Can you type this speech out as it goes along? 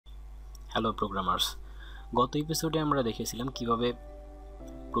Hello programmers, গত এপিসোডে আমরা দেখেছিলাম কিভাবে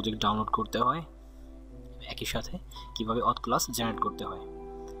প্রজেক্ট ডাউনলোড করতে হয়, একই সাথে কিভাবে অথ ক্লাস জেনারেট করতে হয়,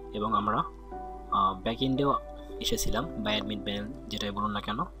 এবং আমরা ব্যাকএন্ডেও এসেছিলাম বা অ্যাডমিন প্যানেল যেটাই বলুন না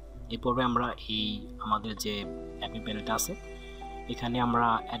কেন। এই পর্বে আমরা এই আমাদের যে অ্যাডমিন প্যানেলটা আছে এখানে আমরা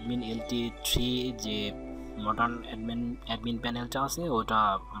অ্যাডমিন LT3 যে মডার্ন অ্যাডমিন প্যানেলটা আছে ওটা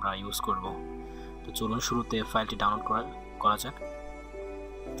আমরা ইউজ করব। তো চলুন শুরুতে ফাইলটি ডাউনলোড করা যাক।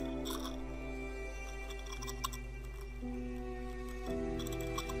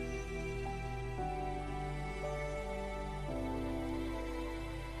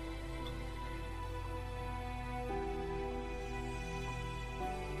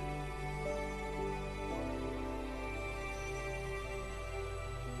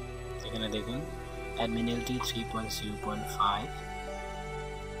 এখানে দেখুন অ্যাডমিন LT 3.0.5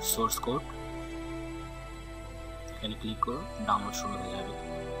 সোর্স কোড, এখানে ক্লিক করুন, ডাউনলোড শুরু হয়ে যাবে।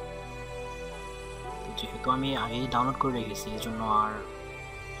 যেহেতু আমি আগেই ডাউনলোড করে রেখেছি এজন্য আর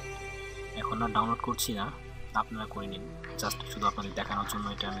এখন আর ডাউনলোড করছি না, আপনারা করে নিন। জাস্ট শুধু আপনাদের দেখানোর জন্য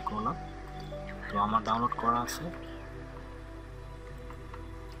এটা আমি করলাম। তো আমার ডাউনলোড করা আছে,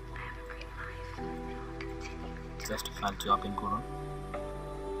 জাস্ট ফাইলটি ওপেন করুন।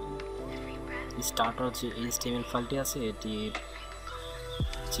 স্টার্টার যে HTML ফাইলটি আছে এটি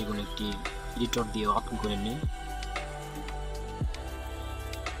যেকোনো একটি এডিটর দিয়ে ওপেন করে নিন।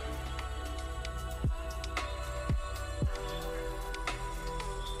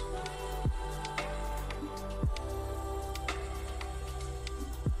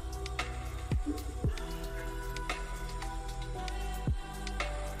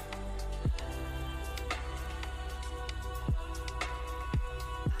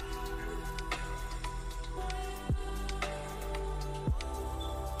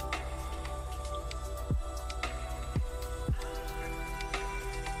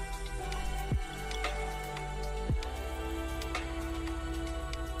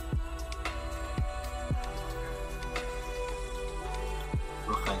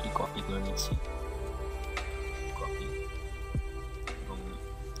 প্রোফাইলটি কপি করে নিচ্ছি, কপি, এবং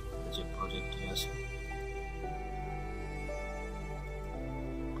যে প্রজেক্টটি আছে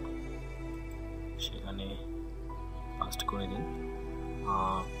সেখানে পাস্ট করে দিন।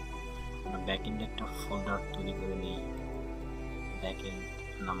 ব্যাকএন্ডে একটা ফোল্ডার তৈরি করে নিই, ব্যাকএন্ড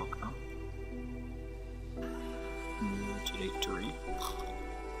নামক নাম, ডিরেক্টরি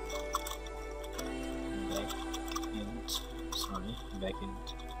ব্যাকএন্ড।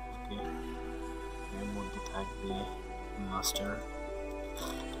 ওকে, এর মধ্যে থাকবে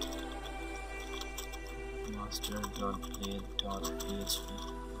master.blade.php।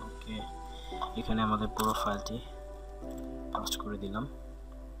 ওকে, এখানে আমাদের পুরো ফাইলটি পাস্ট করে দিলাম।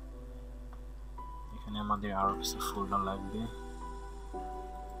 এখানে আমাদের আরো কিছু ফোল্ডার লাগবে,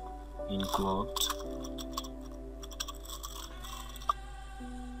 ইনক্লুড,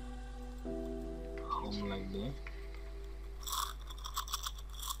 হোম লাগবে,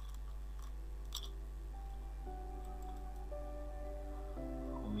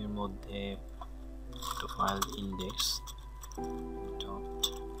 হোমের মধ্যে একটা ফাইল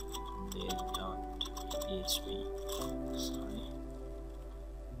index.blade.php, সরি,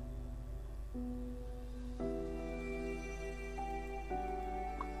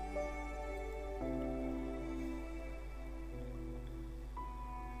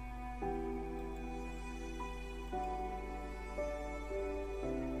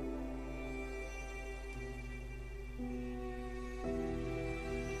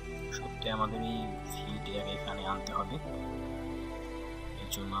 সবটাই আমাদের এই ভিডিও এখানে আনতে হবে। এর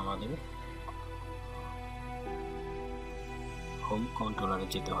জন্য আমাদের হোম কন্ট্রোলারে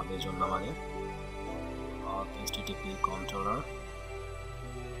যেতে হবে। এর জন্য আমাদের http controller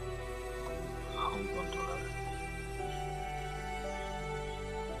হোম কন্ট্রোলার,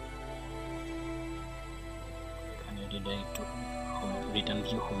 এখানে redirect to home, return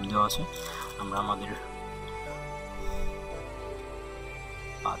view home দেওয়া আছে। আমরা আমাদের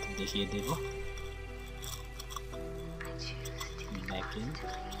পাথ দেখিয়ে দেব, backend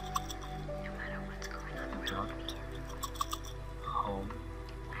dot home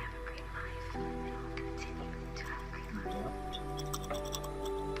dot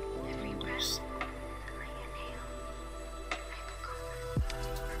index.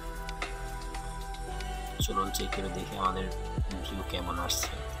 চলুন চেক করে দেখি আমাদের ভিউ কেমন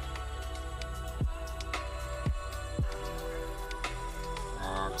আসছে।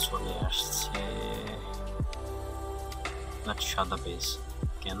 চলে আসছে সাদা পেজ।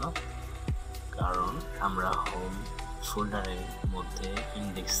 কেন? কারণ আমরা হোম ফোল্ডারের মধ্যে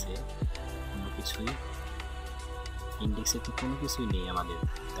ইন্ডেক্সে কোনো কিছুই নেই আমাদের,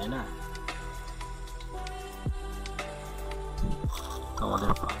 তাই না? তো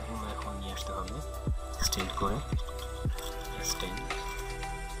আমাদের ফাইলগুলো এখন নিয়ে আসতে হবে এক্সটেন্ড করে, এক্সটেন্ড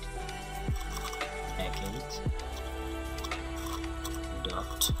backend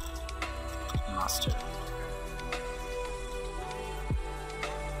dot master।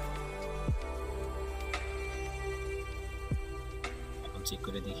 এখন চেক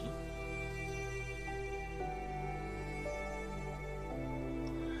করে দেখি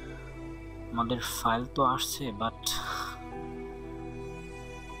আমাদের ফাইল তো আসছে, বাট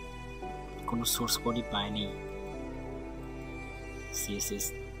কোনো সোর্স কোডই পাইনি, সিএসএস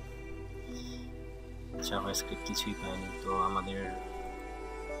জাভাস্ক্রিপ্ট কিছুই পাইনি। তো আমাদের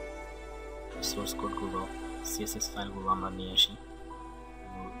সোর্স কোডগুলো, সিএসএস ফাইলগুলো আমরা নিয়ে আসি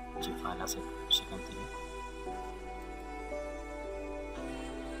যে ফাইল আছে সেখান থেকে।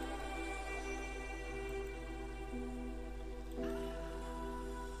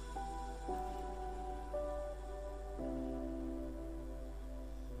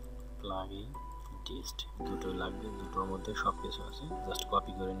 প্লাগইন টেস্ট দুটো লাগবে, দুটোর মধ্যে সব কিছু আছে, জাস্ট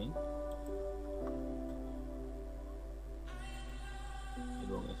কপি করে নিই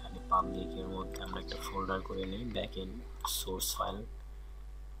এবং এখানে পাবলিকের মধ্যে আমরা একটা ফোল্ডার করে নিই backend source file,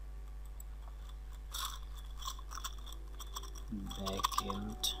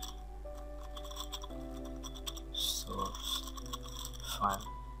 backend source file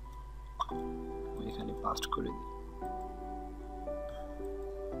এখানে পাস্ট করে দিই।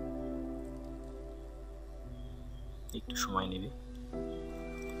 একটু সময় নেবে।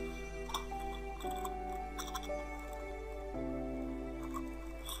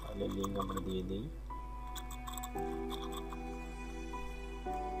 ফাইলের লিঙ্ক আমরা দিয়ে দিই।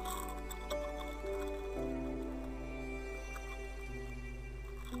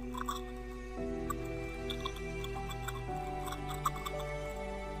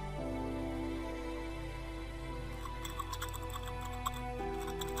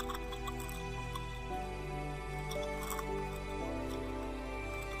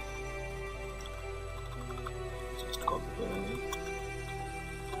 কপি করে নিই।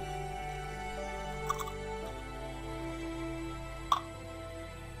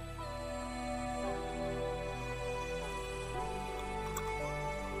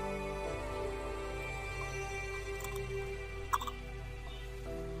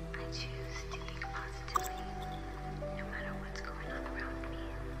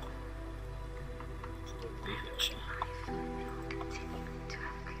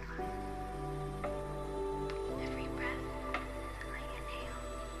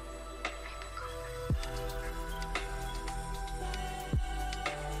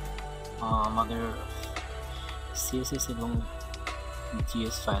 আমাদের সিএসএস এবং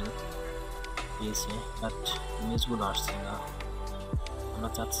জিএস ফাইল পেয়েছে, বাট ইমেজগুলো আসছে না। আমরা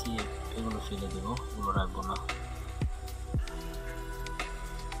চাচ্ছি এগুলো ফেলে দেব, এগুলো রাখবো না।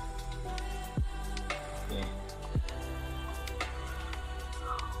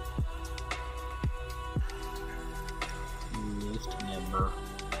 লিস্ট মেম্বার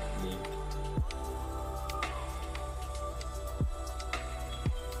লিঙ্ক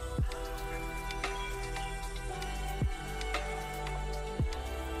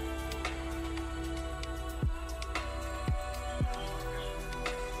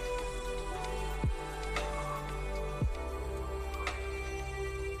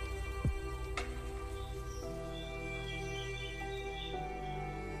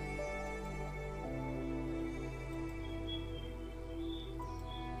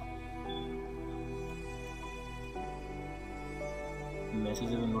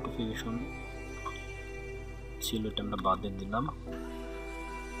মেসেজ এবং নোটিফিকেশন ছিল, এটা আমরা বাদ দিয়ে দিলাম,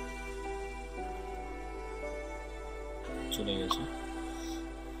 চলে গেছে।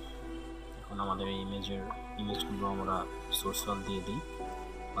 এখন আমাদের এই ইমেজগুলো আমরা সোর্স ফাইল দিয়ে দিই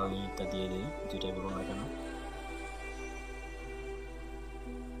বা লিঙ্কটা দিয়ে দিই, যেটাই বলুন না কেন।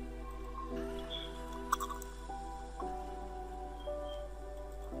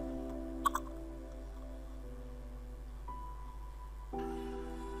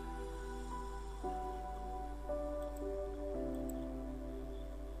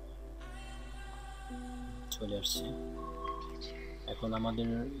 চলে আসছে। এখন আমাদের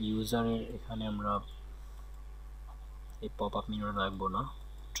ইউজারের এখানে আমরা এই পপ আপ মেনু রাখবো না,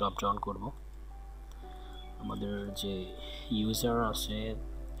 ড্রপ ডাউন করব। আমাদের যে ইউজার আছে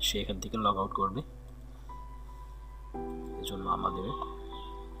সে এখান থেকে লগ আউট করবে, এজন্য আমাদের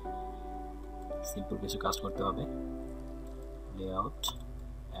সিম্পল কিছু কাজ করতে হবে। লেআউট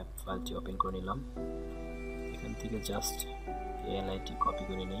অ্যাপ ফাইলটি ওপেন করে নিলাম, এখান থেকে জাস্ট এলআইটি কপি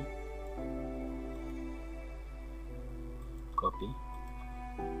করে নিই, কপি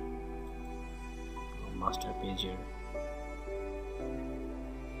মাস্টার পেজের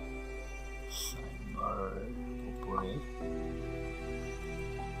করে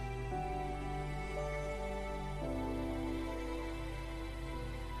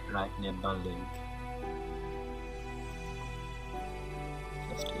রাইট নেবার লিঙ্ক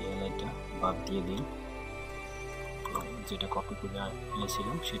জাস্ট এই লাইনটা বাদ দিয়ে দিই, যেটা কপি করে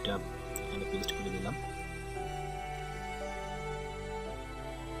এনেছিলাম সেটা এখানে পেস্ট করে দিলাম।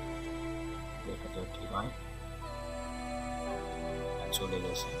 দেখা যাক কি হয়। চলে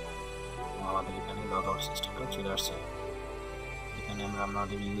গেছে, আমাদের এখানে লগ আউট সিস্টেমটা চলে আসছে। এখানে আমরা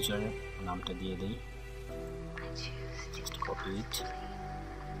আমাদের ইউজারের নামটা দিয়ে দিই, জাস্ট কপি ইট।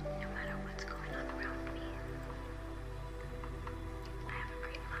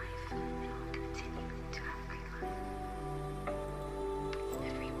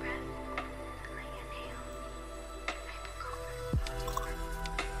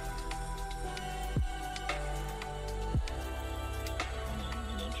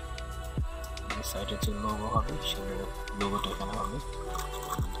 সাইটের যে লোগো হবে সেই লোগোটা এখানে হবে,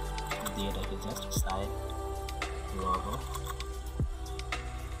 দিয়ে রেখে জাস্ট সাইট লোগো।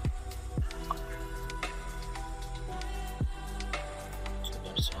 চলে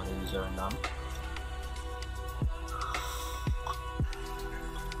আসছে আমাদের ইউজারের নাম।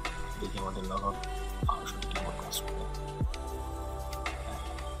 দেখি আমাদের লগ আউট আসলে কেমন কাজ করে।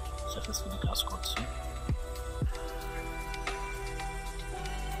 সাকসেসফুলি কাজ করছি।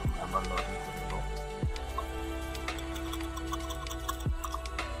 আবার লগ ইন করে দেবো।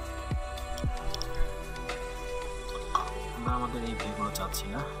 আমরা আমাদের এই ভিউগুলো চাচ্ছি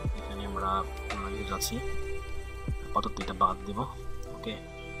না, এখানে আমরা ভিউ যাচ্ছি, আপাতত এটা বাদ দেব। ওকে,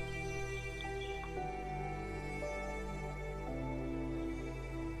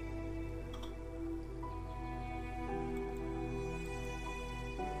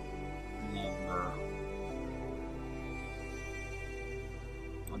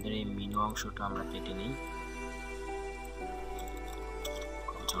 আমাদের এই মেনু অংশটা আমরা কেটে নিই,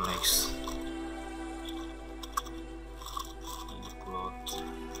 Ctrl X,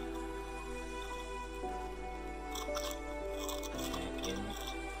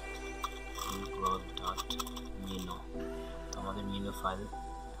 menu। তো আমাদের মেনু ফাইল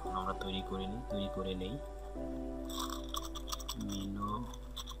এখন আমরা তৈরি করে নেই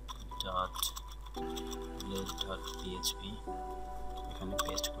menu.blade.php, এখানে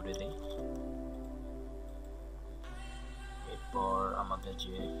পেস্ট করে দেই। এরপর আমাদের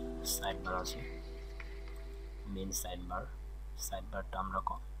যে সাইডবার আছে, মেন সাইডবারটা আমরা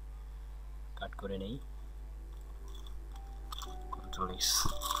কাট করে নেই, Ctrl X।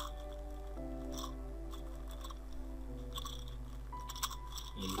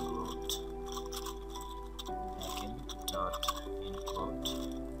 include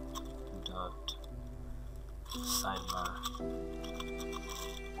sidebar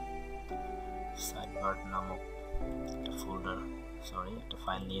নামক একটা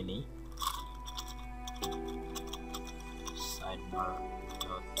ফাইল নিয়ে নিই,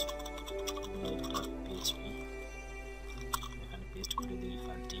 sidebar.blade.php, এখানে পেস্ট করে দিই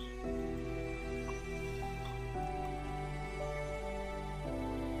ফাইলটি।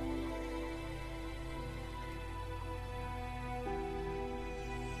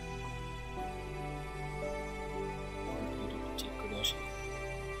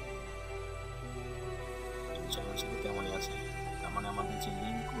 কেমনই আছে, তার মানে আমাদের যে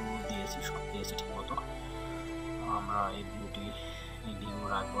লিঙ্কগুলো দিয়েছি সব দিয়েছি ঠিক মতো। আমরা এই ভিউ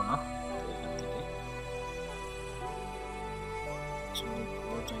রাখবো না, এখান থেকে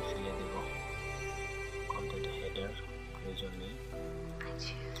পুরোটাই ফেলে দেব। কন্টেন্ট হেডার প্রয়োজন নেই,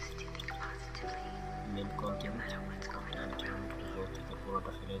 মেন কন্টেন্ট থেকে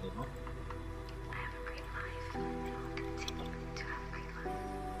পুরোটা ফেলে দেব।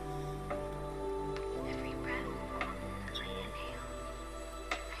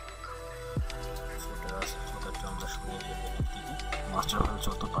 মাস্টার হলে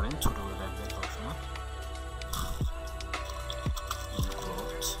চলতে পারেন, ছোট করে রাখবেন সবসময়।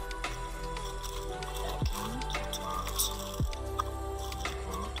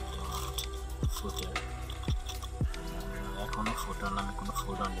 এখনো ফুটার নামে কোনো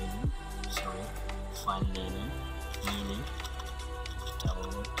ফোল্ডার নেই, ফাইল নিয়ে নিই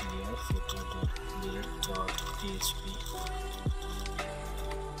clear footer.blade.php,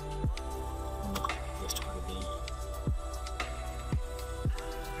 পেস্ট করে দিই।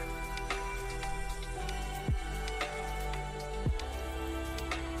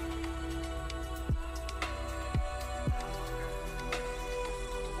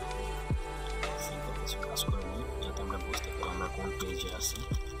 কাজ করে নিই যাতে আমরা বুঝতে পারি আমরা কোন পেজে আছি।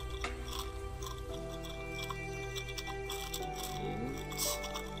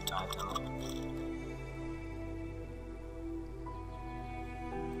 টাইটেল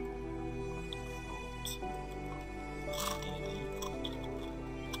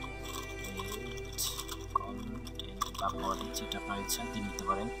বা বডি, যেটা আপনার ইচ্ছা দিয়ে নিতে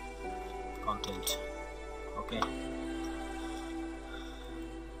পারেন। কন্টেন্ট, ওকে।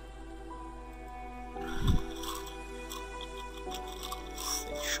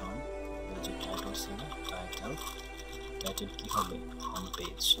 সেকশন, যে টাইটেল ছিল, টাইটেল কি হবে? Home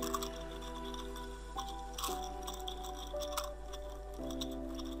page.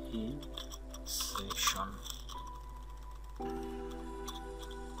 সেকশন,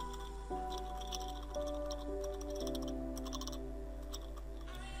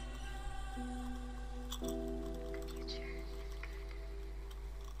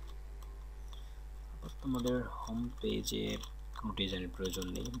 আমাদের হোম পেজে কোনো ডিজাইনের প্রয়োজন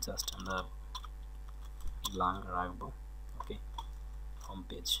নেই, জাস্ট আমরা ব্ল্যাঙ্ক রাখবো। ওকে, হোম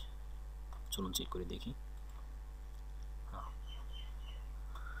পেজ, চলুন চেক করে দেখি।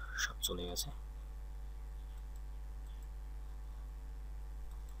 সব চলে গেছে।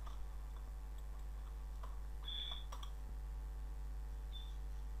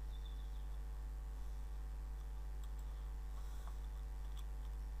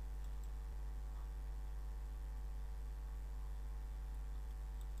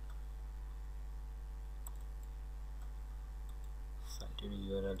 সাইটের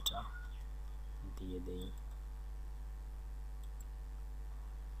ইউআরএলটা দিয়ে দেই।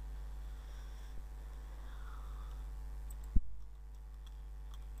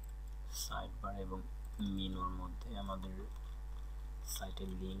 সাইড বার এবং মেনুর মধ্যে আমাদের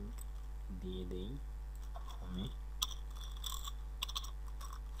সাইটের লিংক দিয়ে দেই। হোমে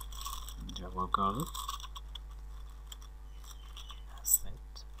যাব, কাল সাইট,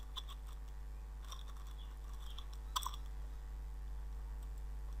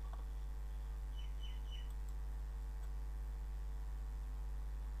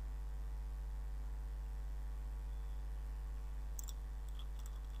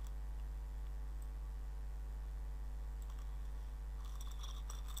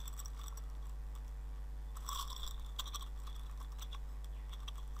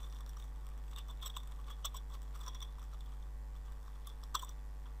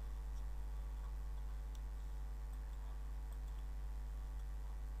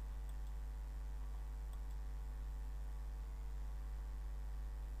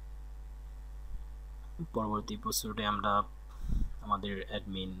 পরবর্তী এপিসোডে আমরা আমাদের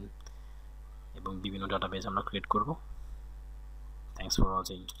অ্যাডমিন এবং বিভিন্ন ডাটাবেস আমরা ক্রিয়েট করব। Thanks for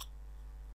watching.